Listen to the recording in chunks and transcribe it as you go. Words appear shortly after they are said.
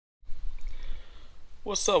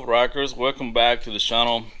What's up, rockers? Welcome back to the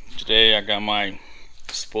channel. Today I got my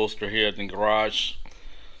Sportster here in the garage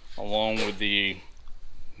along with the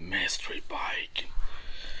mystery bike.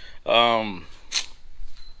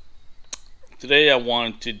 Today I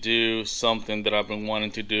wanted to do something that I've been wanting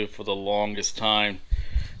to do for the longest time,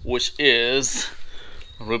 which is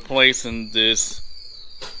replacing this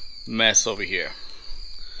mess over here.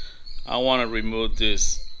 I want to remove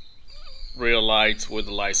this rear lights with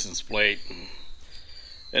the license plate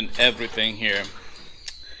and everything here,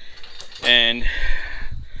 and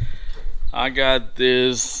I got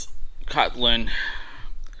this Kodlin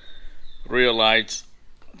rear lights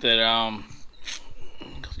that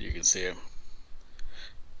you can see it,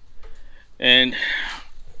 and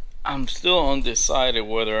I'm still undecided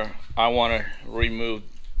whether I want to remove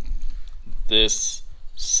this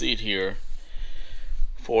seat here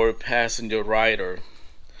for a passenger rider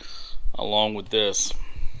along with this.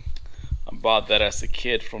 I bought that as a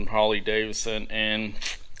kit from Harley-Davidson, and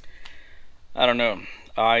I don't know,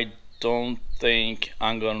 I don't think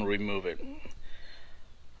I'm gonna remove it.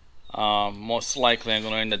 Most likely I'm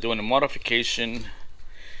gonna end up doing a modification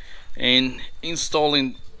and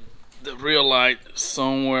installing the rear light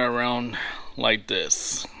somewhere around like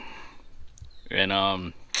this.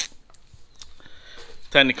 And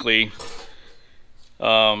technically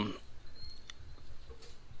it's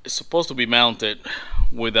supposed to be mounted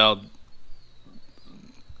without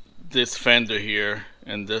this fender here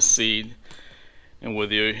and this seat, and with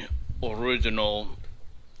the original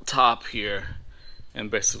top here, and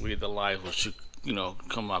basically the light should,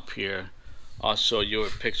 come up here. I'll show you a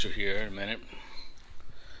picture here in a minute.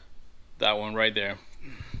 That one right there.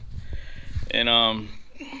 And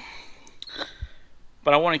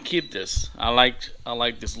but I want to keep this. I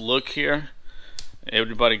like this look here.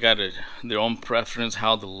 Everybody got their own preference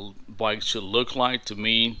how the bike should look like. To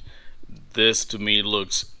me, this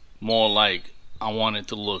looks more like I want it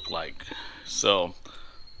to look like, so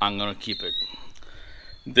I'm gonna keep it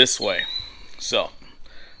this way. So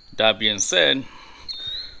that being said,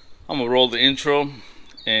 I'm gonna roll the intro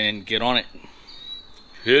and get on it.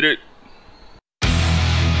 Hit it.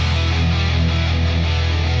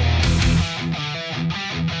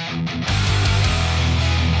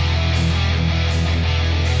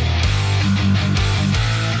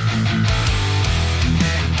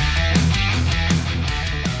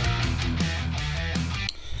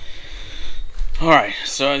 Alright,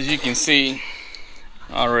 so as you can see,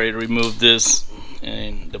 I already removed this,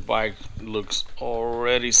 and the bike looks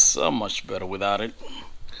already so much better without it.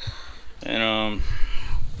 And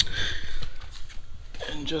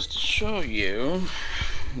just to show you,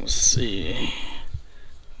 let's see,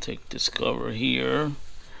 take this cover here,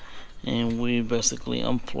 and we basically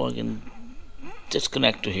unplug this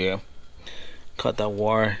connector here, cut that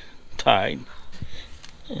wire tight,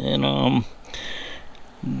 and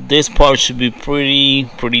this part should be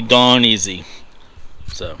pretty darn easy.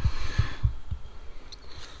 So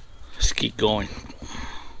let's keep going.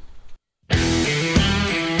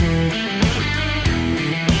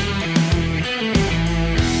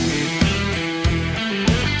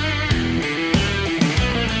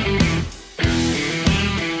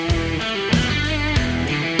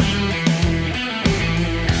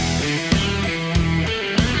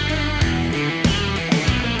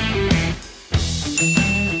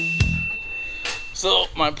 So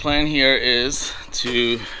my plan here is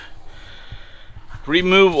to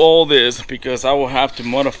remove all this, because I will have to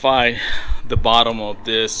modify the bottom of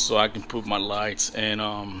this so I can put my lights. And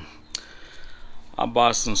I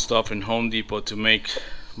bought some stuff in Home Depot to make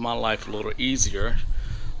my life a little easier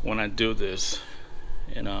when I do this.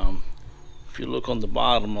 And if you look on the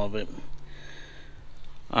bottom of it,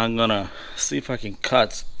 I'm gonna see if I can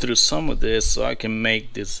cut through some of this so I can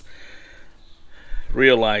make this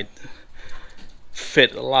rear light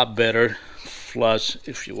fit a lot better, flush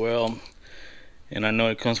if you will. And I know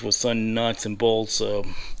it comes with some nuts and bolts, so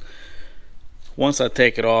once I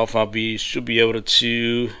take it off, should be able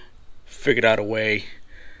to figure out a way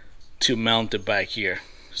to mount it back here.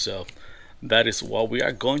 So that is what we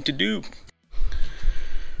are going to do.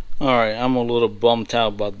 Alright, I'm a little bummed out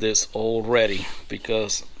about this already,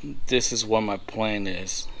 because this is what my plan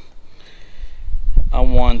is. I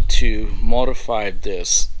want to modify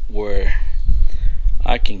this where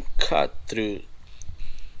I can cut through,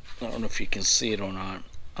 I don't know if you can see it or not.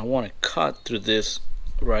 I want to cut through this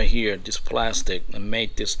right here, this plastic, and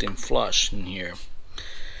make this thing flush in here.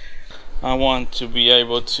 I want to be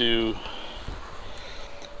able to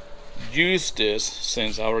use this,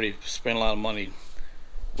 since I already spent a lot of money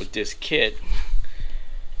with this kit.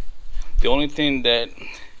 The only thing that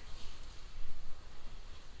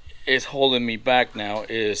is holding me back now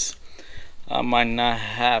is I might not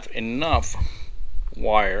have enough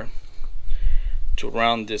wire to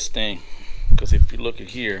round this thing, because if you look at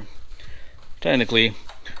here, technically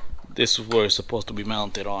this is where it's supposed to be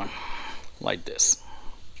mounted on, like this,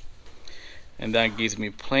 and that gives me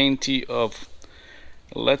plenty of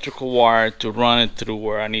electrical wire to run it through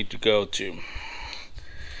where I need to go to,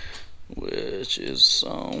 which is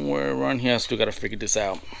somewhere around here. I still gotta figure this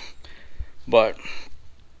out, but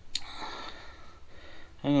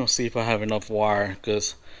I'm gonna see if I have enough wire,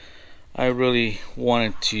 because I really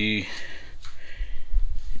wanted to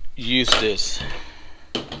use this,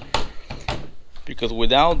 because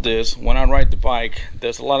without this, when I ride the bike,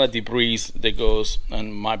 there's a lot of debris that goes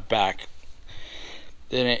on my back,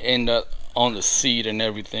 then it end up on the seat and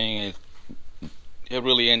everything. It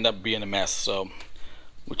really end up being a mess. So,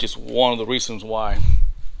 which is one of the reasons why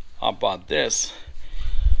I bought this.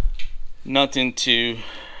 Nothing to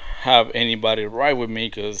have anybody ride with me,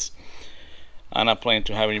 because I'm not planning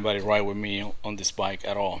to have anybody ride with me on this bike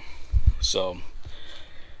at all. So,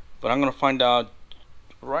 but I'm gonna find out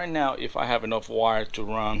right now if I have enough wire to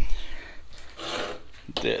run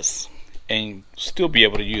this and still be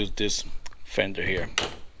able to use this fender here.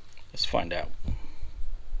 Let's find out.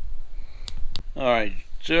 Alright,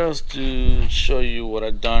 just to show you what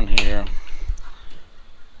I've done here,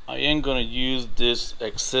 I am gonna use this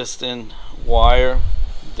existing wire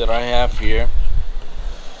that I have here,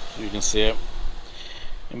 so you can see it,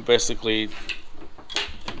 and basically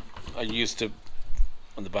I used it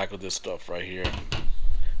on the back of this stuff right here,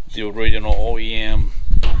 the original OEM.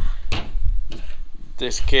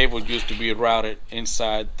 This cable used to be routed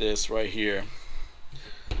inside this right here,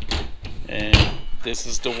 and this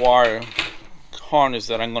is the wire harness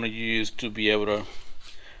that I'm going to use to be able to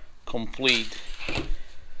complete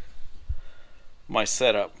my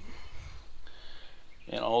setup,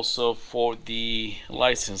 and also for the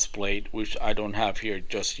license plate, which I don't have here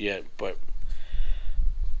just yet, but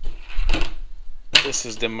this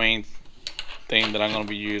is the main thing that I'm going to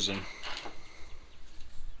be using.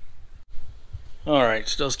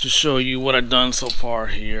 Alright, just to show you what I've done so far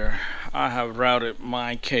here, I have routed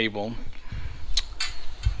my cable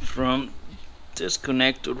from this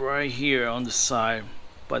connector right here on the side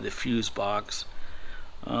by the fuse box.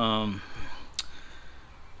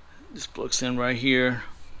 This plugs in right here,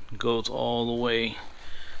 goes all the way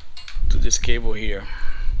to this cable here,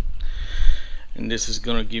 and this is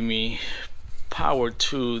gonna give me power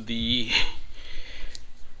to the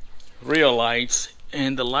rear lights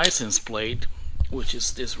and the license plate, which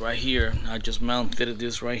is this right here. I just mounted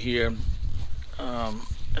this right here.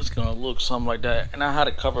 It's gonna look something like that, and I had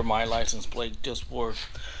to cover my license plate just for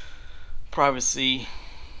privacy.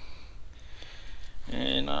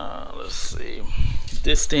 And let's see,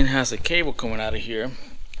 this thing has a cable coming out of here.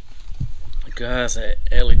 It has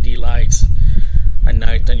LED lights at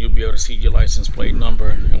night, then you'll be able to see your license plate number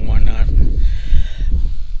and whatnot.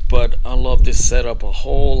 But I love this setup a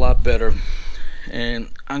whole lot better, and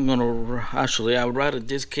I'm gonna actually, I routed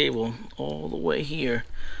this cable all the way here,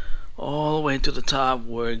 all the way to the top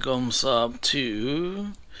where it comes up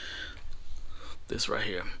to this right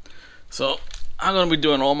here. So I'm gonna be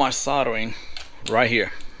doing all my soldering right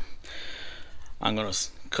here. I'm gonna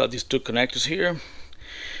cut these two connectors here,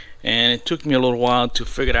 and it took me a little while to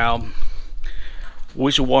figure out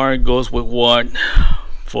which wire goes with what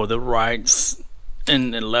for the right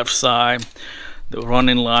and the left side, the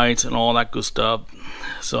running lights and all that good stuff.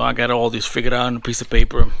 So I got all this figured out on a piece of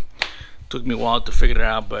paper. Took me a while to figure it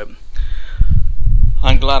out, but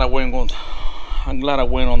I'm glad I went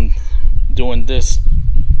on doing this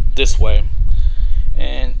way.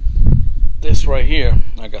 And this right here,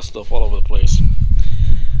 I got stuff all over the place.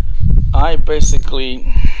 I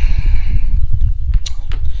basically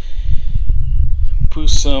put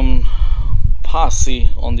some posse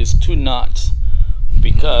on these two nuts,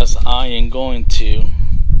 because I am going to,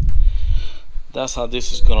 that's how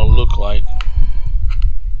this is gonna look like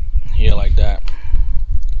here, like that.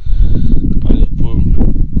 I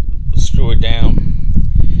just screw it down,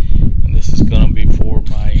 and this is gonna be for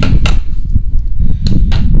my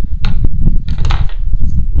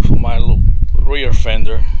rear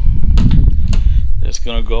fender. It's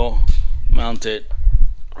gonna go mounted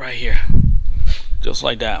right here, just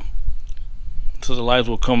like that, so the lights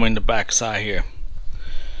will come in the back side here.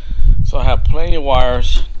 So I have plenty of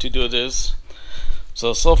wires to do this.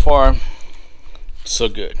 So far so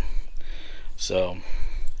good. So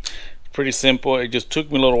pretty simple. It just took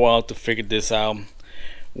me a little while to figure this out,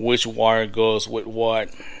 which wire goes with what,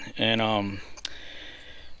 and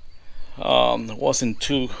it wasn't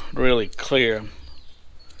too really clear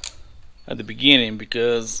at the beginning,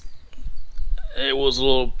 because it was a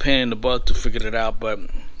little pain in the butt to figure it out, but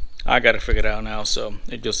I got it figured out now, so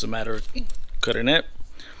it's just a matter of cutting it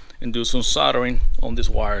and do some soldering on these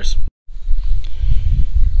wires.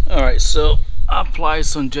 Alright, so I applied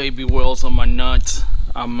some JB Wells on my nuts.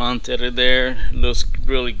 I mounted it there. It looks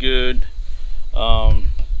really good. I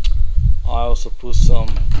also put some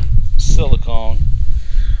silicone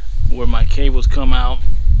where my cables come out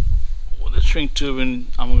with the shrink tubing.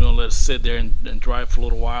 I'm gonna let it sit there and dry for a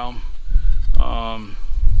little while.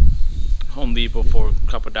 Home Depot for a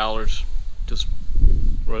couple of dollars, just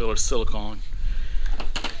regular silicone.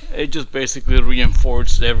 It just basically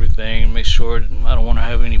reinforces everything, make sure I don't want to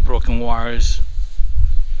have any broken wires,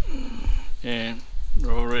 and I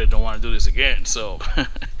really don't want to do this again, so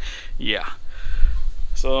yeah.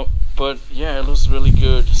 So, but yeah, it looks really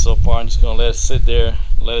good so far. I'm just gonna let it sit there,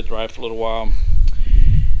 let it dry for a little while,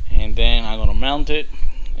 and then I'm gonna mount it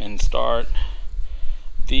and start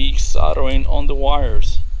the soldering on the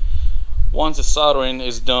wires. Once the soldering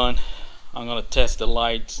is done, I'm gonna test the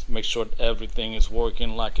lights, make sure everything is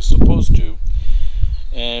working like it's supposed to,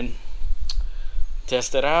 and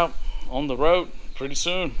test it out on the road pretty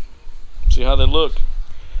soon. See how they look.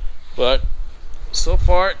 But so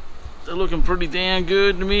far they're looking pretty damn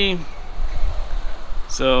good to me.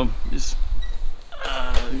 So just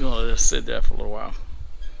I'm gonna let it sit there for a little while.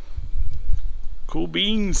 Cool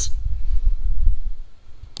beans.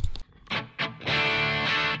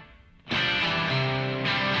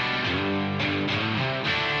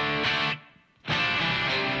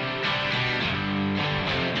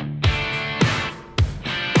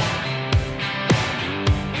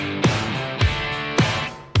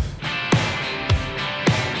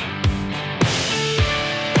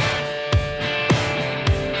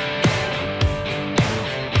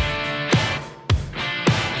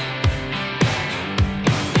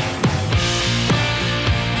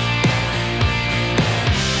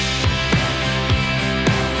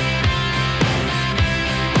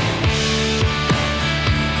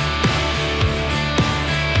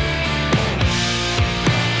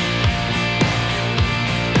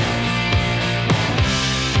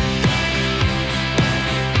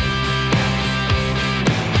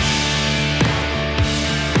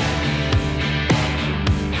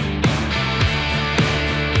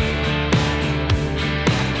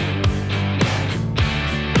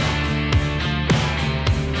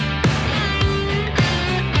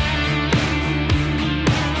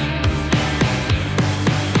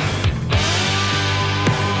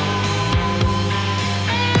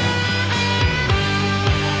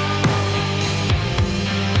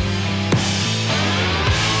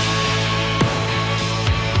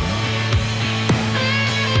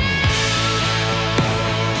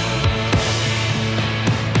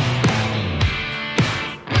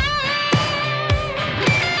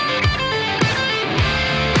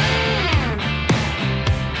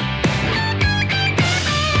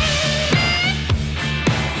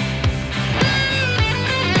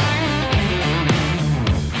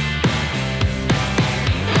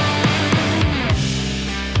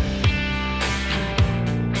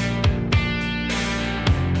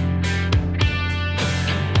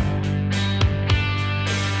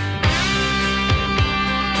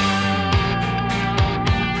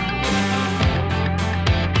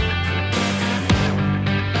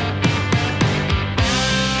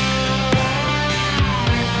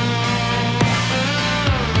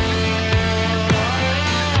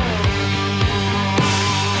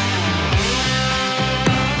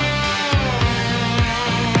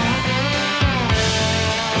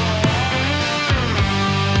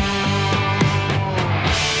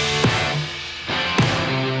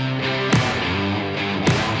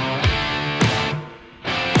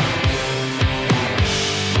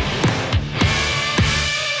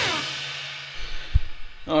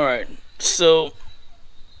 Alright, so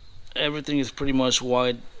everything is pretty much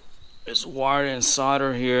wired. It's wired and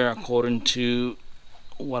soldered here according to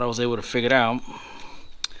what I was able to figure out.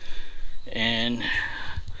 And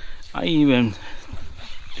I even,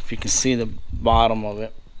 if you can see the bottom of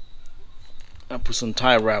it, I put some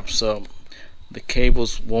tie wraps so the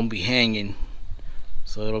cables won't be hanging.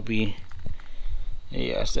 So it'll be,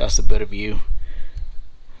 yeah, that's a better view.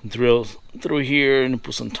 Drill through here and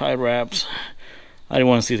put some tie wraps. I didn't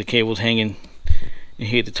want to see the cables hanging and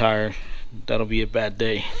hit the tire. That'll be a bad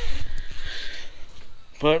day.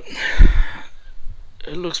 But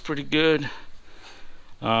it looks pretty good.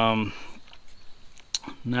 Now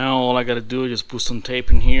all I gotta do is just put some tape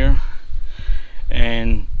in here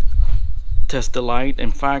and test the light.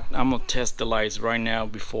 In fact, I'm gonna test the lights right now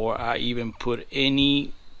before I even put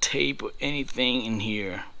any tape or anything in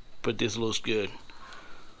here. But this looks good.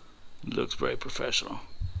 Looks very professional,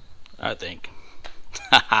 I think.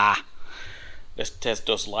 Haha. Let's test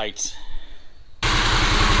those lights.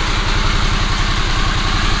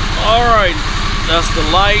 Alright, that's the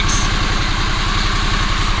lights.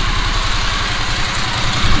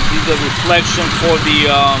 The reflection for the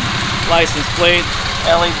license plate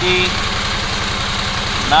LED.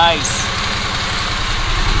 Nice.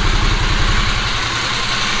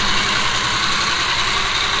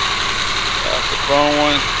 That's the front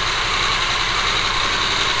one.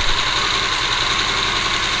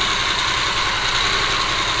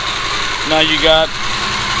 Now you got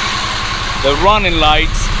the running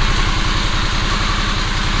lights,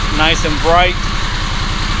 nice and bright.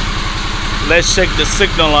 Let's check the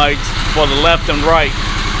signal lights for the left and right.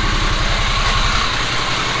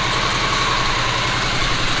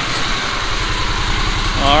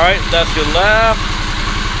 Alright, that's your left.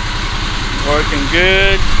 Working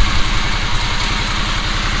good.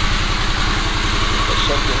 Let's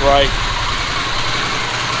check the right.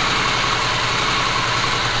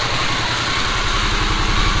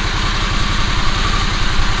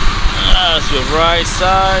 That's your right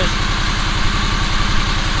side.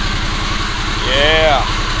 Yeah.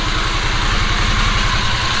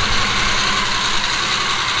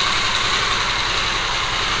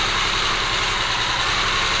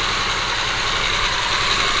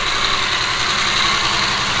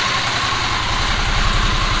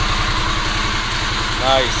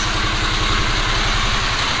 Nice.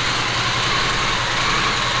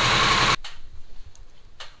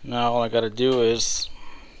 Now all I gotta do is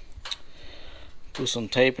put some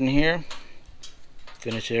tape in here,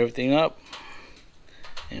 finish everything up,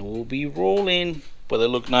 and we'll be rolling. But they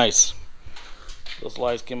look nice. Those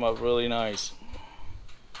lights came out really nice.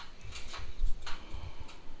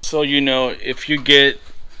 So you know, if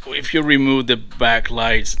you remove the back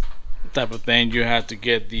lights type of thing, you have to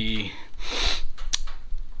get the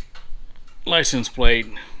license plate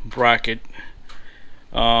bracket.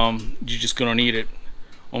 You're just gonna need it.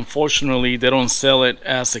 Unfortunately, they don't sell it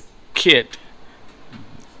as a kit.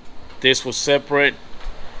 This was separate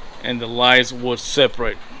and the lights was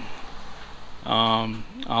separate.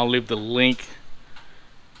 I'll leave the link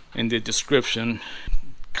in the description.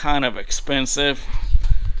 Kind of expensive,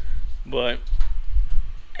 but,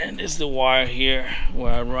 and this is the wire here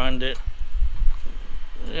where I run it.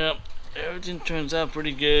 Yep, everything turns out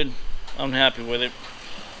pretty good. I'm happy with it.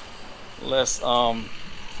 Let's yeah,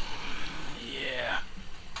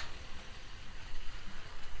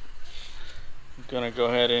 I'm gonna go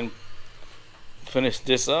ahead and finish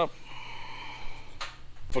this up.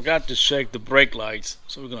 Forgot to check the brake lights,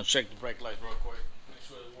 so we're gonna check the brake lights real quick. Make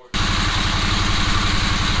sure it works.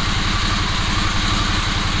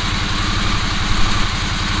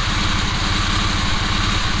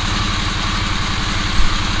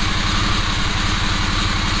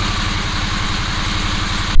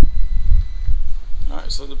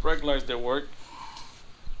 Alright, so the brake lights, they work.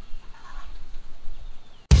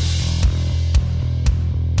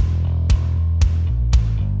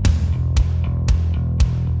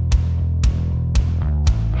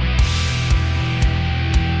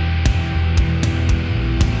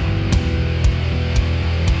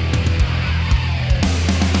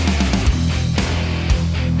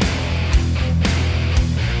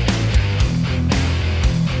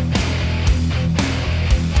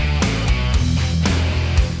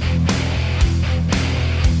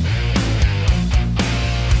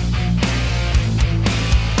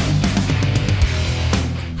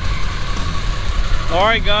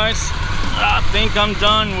 Alright guys, I think I'm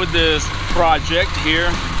done with this project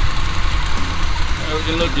here.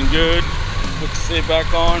 Everything looking good. Put the seat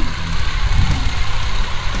back on.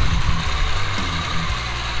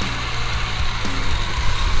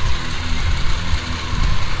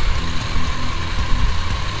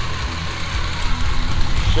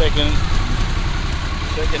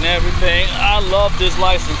 Checking everything. I love this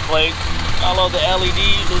license plate. I love the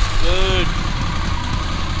LED, looks good.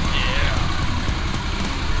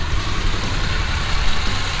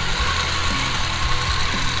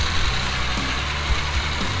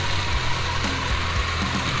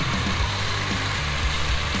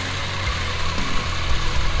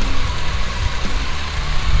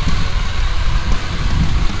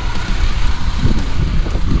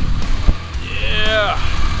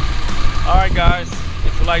 Alright guys,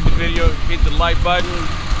 if you like the video, hit the like button.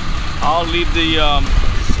 I'll leave the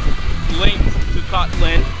link to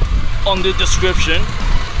Kodlin on the description.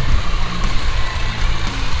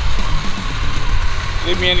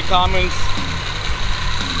 Leave me any comments.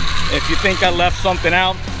 If you think I left something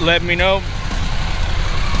out, let me know.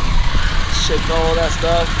 Check all that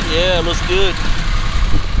stuff. Yeah, it looks good.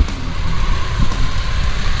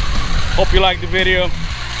 Hope you like the video.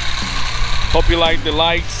 Hope you like the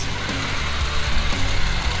lights.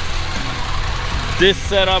 This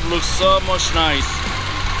setup looks so much nice.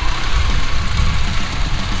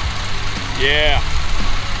 Yeah.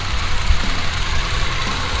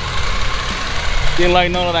 Didn't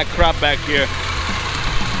like none of that crap back here.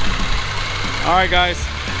 Alright guys,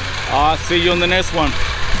 I'll see you on the next one.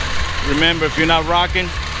 Remember, if you're not rocking,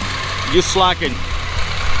 you're slacking.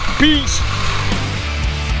 Peace.